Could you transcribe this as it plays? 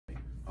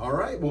All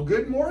right. Well,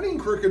 good morning,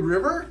 Crooked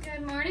River.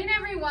 Good morning,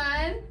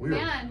 everyone.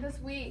 Man, this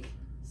week,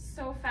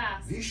 so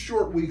fast. These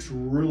short weeks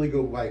really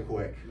go by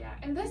quick. Yeah,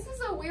 and this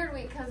is a weird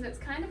week because it's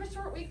kind of a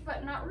short week,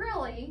 but not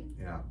really.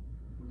 Yeah.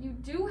 You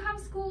do have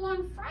school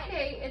on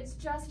Friday. It's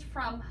just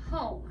from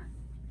home.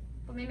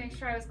 Let me make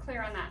sure I was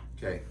clear on that.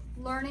 Okay.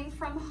 Learning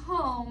from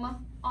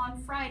home on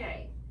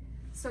Friday.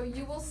 So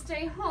you will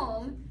stay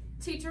home.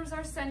 Teachers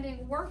are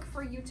sending work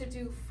for you to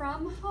do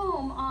from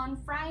home on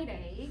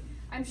Friday.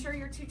 I'm sure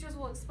your teachers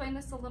will explain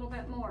this a little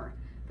bit more,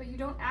 but you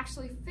don't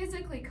actually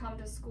physically come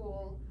to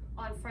school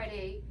on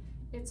Friday.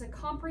 It's a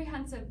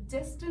comprehensive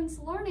distance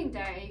learning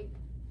day.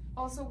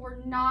 Also,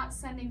 we're not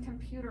sending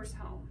computers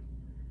home.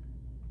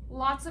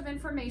 Lots of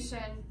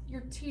information. Your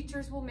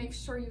teachers will make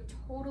sure you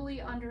totally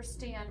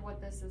understand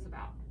what this is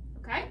about,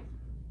 okay?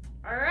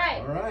 All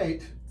right. All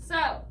right.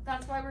 So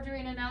that's why we're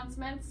doing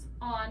announcements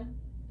on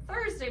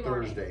Thursday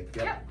morning. Thursday.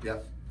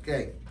 Yep.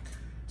 Okay.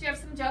 Do you have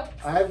some jokes?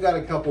 I've got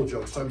a couple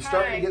jokes. So I'm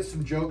starting to get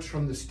some jokes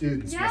from the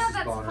students, yeah, Mrs.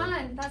 that's Bonner.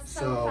 fun. That's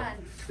so fun.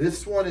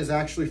 This one is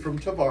actually from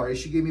Tavares.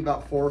 She gave me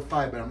about 4 or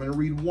 5, but I'm going to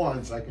read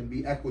one so I can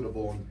be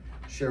equitable and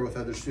share with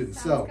other students.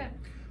 Sounds good.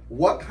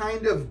 What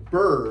kind of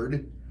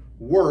bird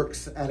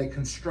works at a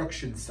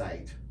construction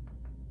site?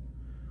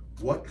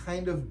 What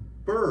kind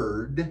of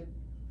bird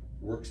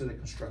works at a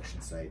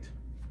construction site?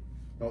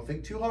 Don't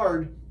think too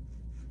hard.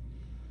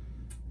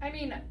 I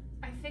mean,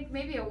 I think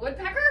maybe a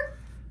woodpecker?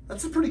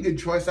 That's a pretty good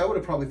choice. I would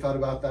have probably thought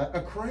about that.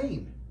 A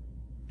crane.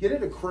 Get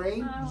it? A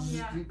crane? Oh,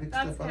 yeah.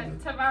 That's good.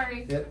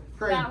 Tavares. Yep.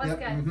 Crane. That was yep.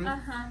 good.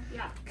 Mm-hmm.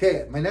 Yeah.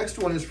 Okay, my next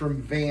one is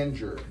from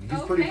Vanger. He's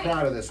pretty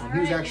proud of this one. All He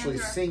was right, actually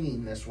Vanger.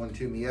 singing this one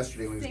to me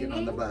yesterday when he was getting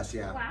on the bus.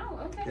 Yeah. Wow,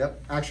 okay.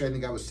 Yep. Actually, I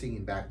think I was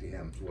singing back to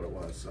him is what it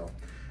was. So,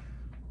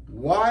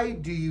 why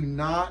do you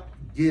not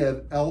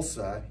give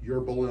Elsa your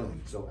balloon?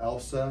 So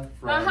Elsa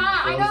from Frozen.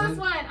 I know this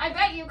one. I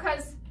bet you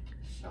because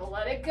she'll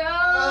let it go.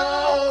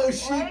 Oh,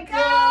 she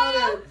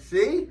got it.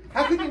 See?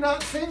 How could you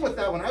not sing with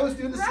that one? I was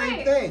doing the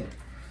same thing.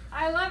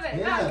 I love it.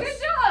 Yes. Yeah, good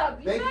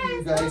job. Thank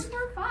you guys. Those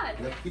were fun.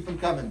 Yep, keep them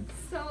coming.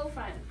 So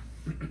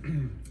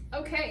fun.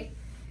 Okay.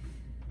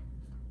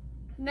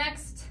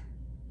 Next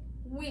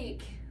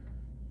week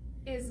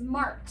is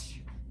March.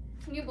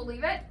 Can you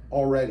believe it?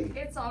 Already.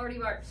 It's already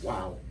March.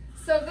 Wow.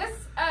 So this,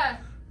 I'm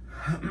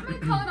going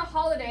to call it a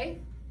holiday.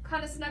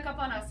 Kind of snuck up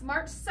on us.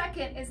 March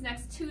 2nd is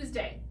next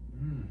Tuesday.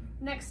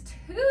 Next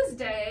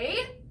Tuesday,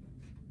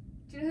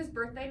 do you know whose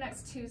birthday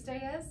next Tuesday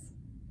is?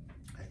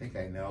 I think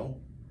I know.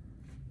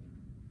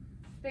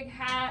 Big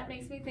hat,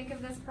 makes me think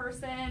of this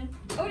person.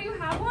 Oh, do you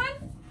have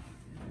one?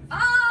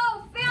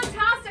 Oh,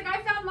 fantastic.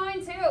 I found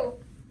mine too.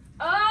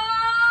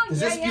 Oh, Does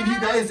this give you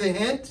guys a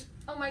hint?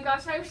 Oh my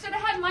gosh, I should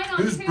have had mine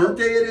on Whose too.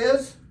 birthday it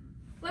is?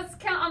 Let's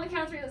count on the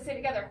count of 3. Let's say it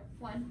together.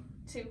 1,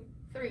 2,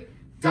 3.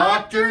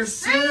 Dr.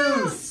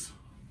 Seuss!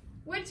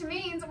 Which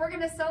means we're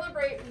going to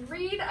celebrate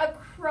Read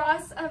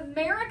Across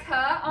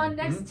America on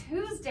next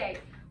Tuesday.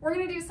 We're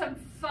going to do some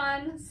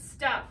fun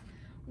stuff.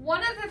 One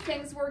of the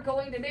things we're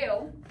going to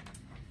do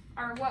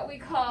are what we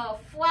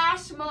call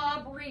flash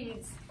mob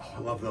reads. Oh, I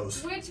love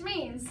those. Which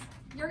means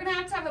you're going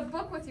to have a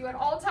book with you at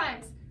all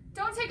times.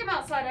 Don't take them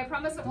outside. I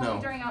promise it won't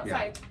be during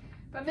outside. Yeah.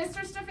 But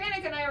Mr.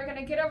 Stefanik and I are going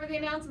to get over the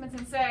announcements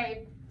and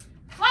say,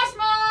 flash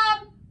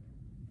mob!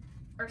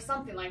 Or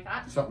something like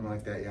that. Something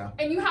like that, yeah.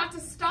 And you have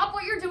to stop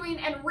what you're doing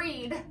and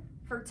read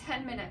for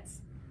 10 minutes.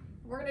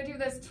 We're going to do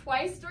this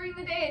twice during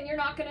the day and you're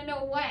not going to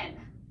know when.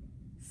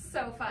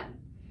 So fun.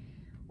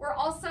 We're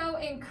also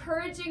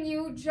encouraging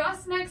you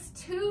just next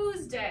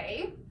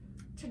Tuesday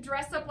to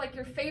dress up like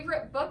your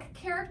favorite book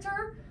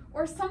character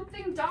or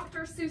something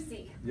Dr.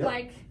 Seussy. Yep.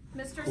 Like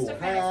Mr. Cool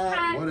Stefanik's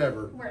hat,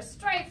 whatever. Wear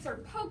stripes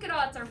or polka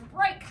dots or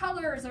bright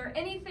colors or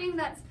anything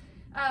that's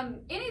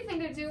anything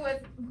to do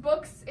with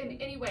books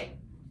in any way.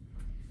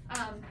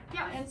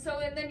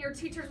 And then your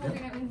teachers will be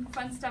doing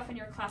fun stuff in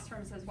your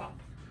classrooms as well.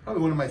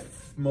 Probably one of my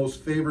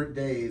most favorite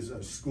days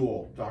of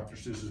school, Dr.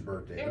 Seuss's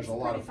birthday. There's a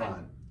lot of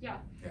fun. Yeah.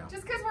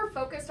 Just because we're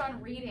focused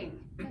on reading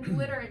and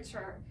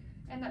literature,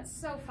 and that's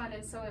so fun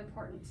and so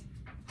important.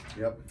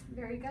 Yep.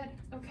 Very good.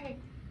 Okay.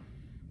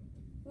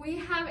 We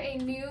have a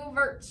new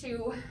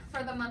virtue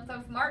for the month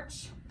of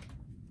March.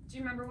 Do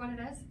you remember what it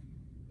is?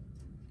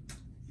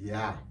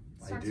 Yeah,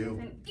 Starts I do.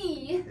 With an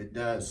E. It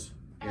does.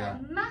 Yeah.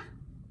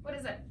 What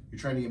is it? You're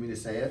trying to get me to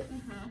say it?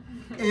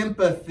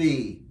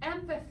 Empathy.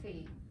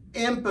 Empathy.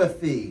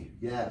 Empathy.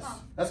 Yes. Huh.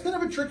 That's kind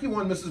of a tricky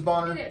one, Mrs.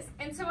 Bonner. It is.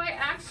 And so I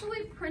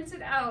actually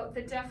printed out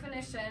the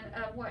definition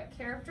of what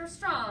Character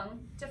Strong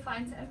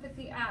defines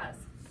empathy as.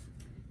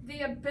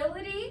 The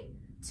ability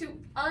to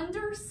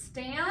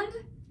understand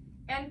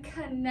and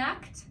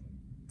connect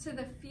to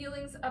the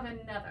feelings of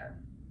another.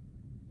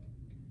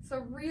 So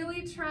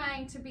really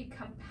trying to be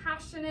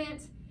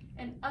compassionate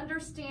and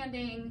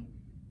understanding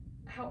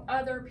how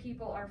other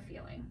people are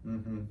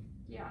feeling.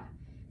 Yeah.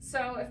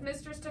 So if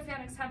Mr.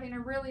 Stefanik's having a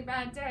really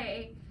bad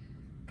day,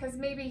 because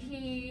maybe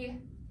he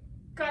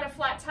got a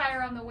flat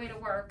tire on the way to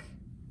work,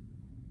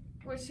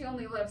 which he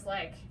only lives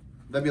like...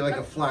 That'd be like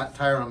a flat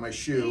tire on my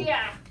shoe.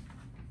 Yeah.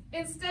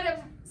 Instead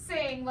of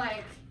saying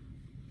like,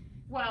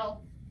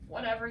 well,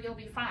 whatever, you'll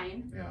be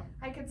fine. Yeah.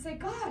 I could say,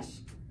 gosh,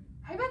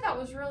 I bet that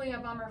was really a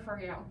bummer for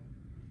you.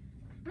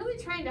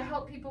 Really trying to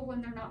help people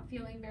when they're not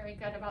feeling very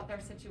good about their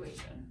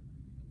situation.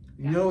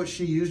 You know what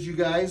she used, you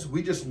guys?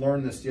 We just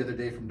learned this the other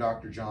day from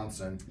Dr.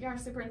 Johnson. Yeah, our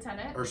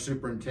superintendent. Our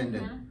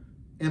superintendent.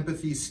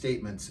 Empathy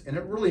statements. And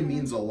it really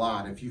means a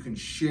lot if you can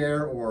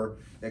share or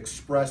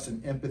express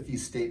an empathy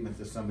statement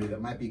to somebody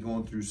that might be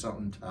going through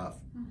something tough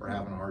or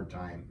having a hard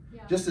time.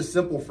 Yeah. Just a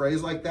simple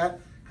phrase like that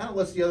kind of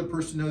lets the other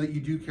person know that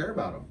you do care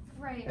about them.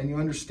 Right. And you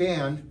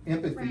understand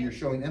empathy. Right. You're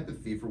showing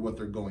empathy for what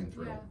they're going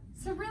through. Yeah.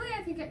 So really,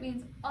 I think it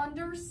means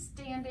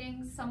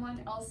understanding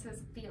someone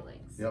else's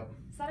feelings. Yep.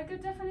 Is that a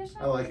good definition?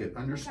 I like it.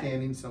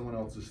 Understanding someone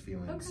else's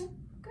feelings. Okay,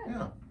 good.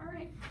 Yeah. All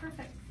right,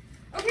 perfect.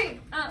 Okay,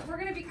 we're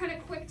going to be kind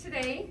of quick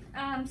today.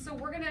 So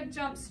we're going to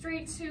jump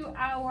straight to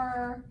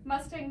our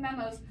Mustang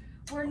memos.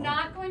 We're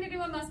not going to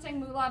do a Mustang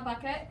Moolah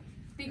bucket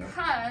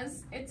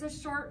because it's a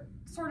sort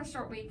of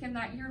short week in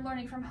that you're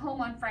learning from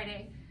home on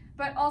Friday.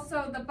 But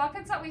also the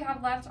buckets that we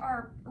have left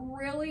are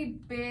really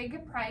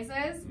big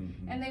prizes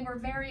and they were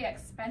very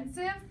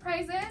expensive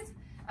prizes,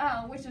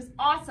 which is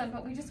awesome,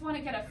 but we just want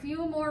to get a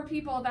few more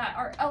people that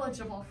are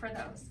eligible for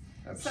those.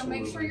 Absolutely. So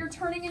make sure you're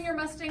turning in your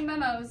Mustang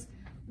memos.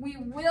 We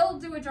will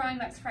do a drawing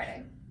next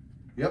Friday.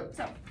 Yep.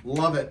 So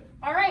love it.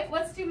 All right,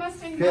 let's do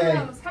Mustang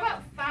memos. How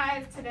about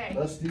 5 today?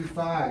 Let's do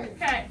 5.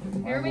 Okay,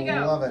 here we go.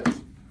 Love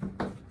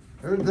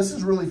it. This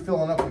is really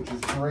filling up, which is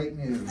great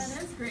news.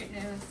 That is great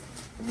news.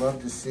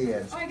 Love to see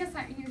it. Oh, I guess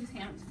you just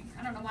hand it to me.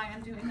 I don't know why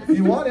I'm doing that. If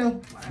you want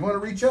to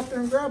reach up there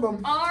and grab them.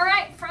 All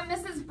right, from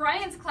Mrs.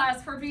 Bryant's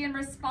class for being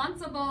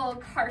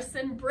responsible,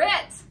 Carson Britt.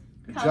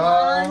 Good Come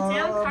job, on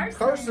down,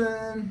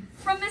 Carson.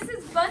 From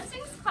Mrs.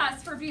 Bunting's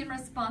class for being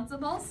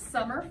responsible,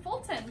 Summer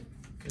Fulton.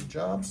 Good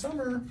job,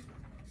 Summer.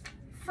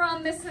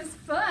 From Mrs.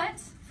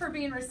 Foote for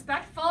being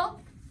respectful,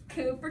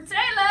 Cooper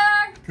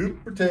Taylor.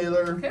 Cooper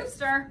Taylor.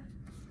 Coopster.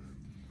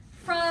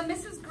 From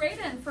Mrs.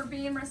 Graydon for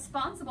being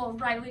responsible,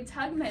 Riley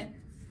Tugman.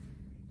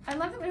 I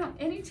love that we don't have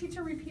any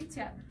teacher repeats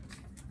yet.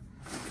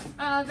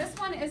 This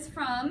one is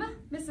from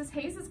Mrs.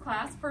 Hayes'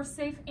 class for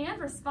safe and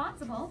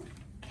responsible,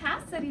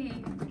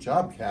 Cassidy. Good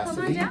job, Cassidy.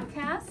 Come on down,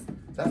 Cass.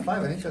 Is that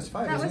 5? I think that's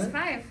 5, That isn't was it?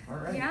 5. All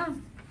right. Yeah.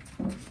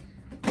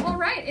 All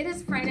right, it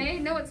is Friday.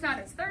 No, it's not.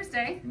 It's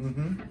Thursday.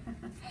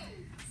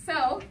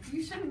 So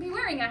you shouldn't be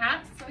wearing a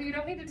hat, so you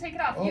don't need to take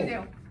it off. You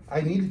do.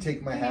 I need to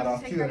take my hat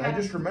off too, and I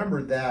just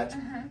remembered that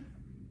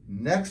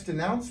next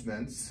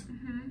announcements,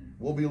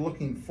 we'll be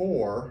looking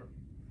for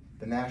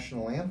the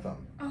national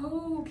anthem.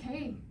 Oh,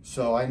 okay.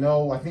 So I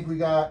think we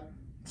got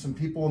some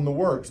people in the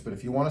works, but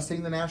if you want to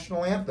sing the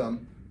national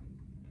anthem,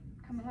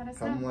 come and let us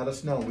come know. let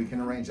us know. We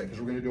can arrange that because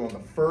we're going to do it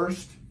on the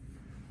first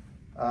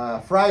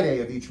Friday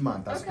of each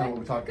month. That's kind of what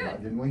we talked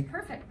about, didn't we?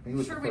 Perfect. I think it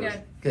was Sure the we first.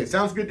 did. Okay,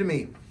 sounds good to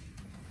me.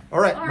 All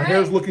right, All my right.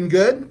 hair's looking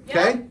good. Yeah,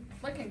 Okay.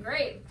 looking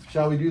great.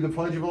 Shall we do the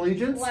Pledge of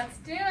Allegiance? Let's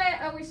do it.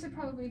 Oh, we should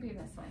probably be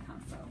this way, huh?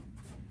 So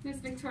Miss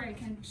Victoria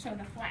can show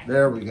the flag.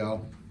 There we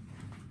go.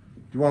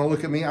 Do you want to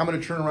look at me? I'm going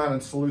to turn around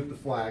and salute the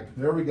flag.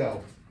 There we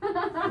go.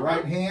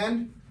 Right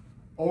hand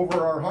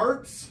over our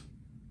hearts.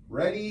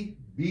 Ready,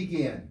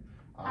 begin.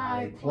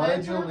 I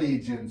pledge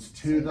allegiance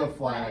to the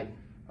flag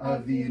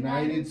of the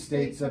United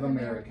States of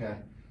America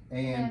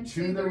and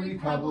to the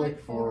republic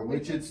for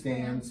which it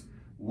stands,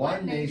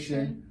 one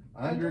nation,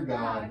 under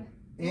God,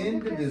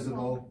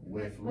 indivisible,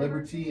 with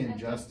liberty and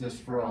justice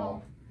for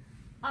all.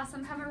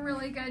 Awesome. Have a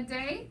really good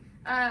day.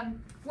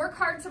 Work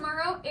hard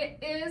tomorrow. It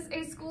is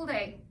a school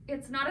day.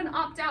 It's not an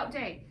opt-out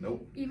day.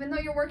 Nope. Even though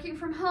you're working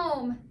from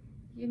home,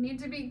 you need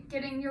to be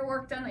getting your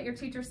work done that your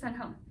teacher sent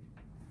home.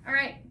 All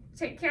right.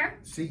 Take care.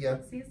 See ya.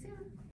 See you soon.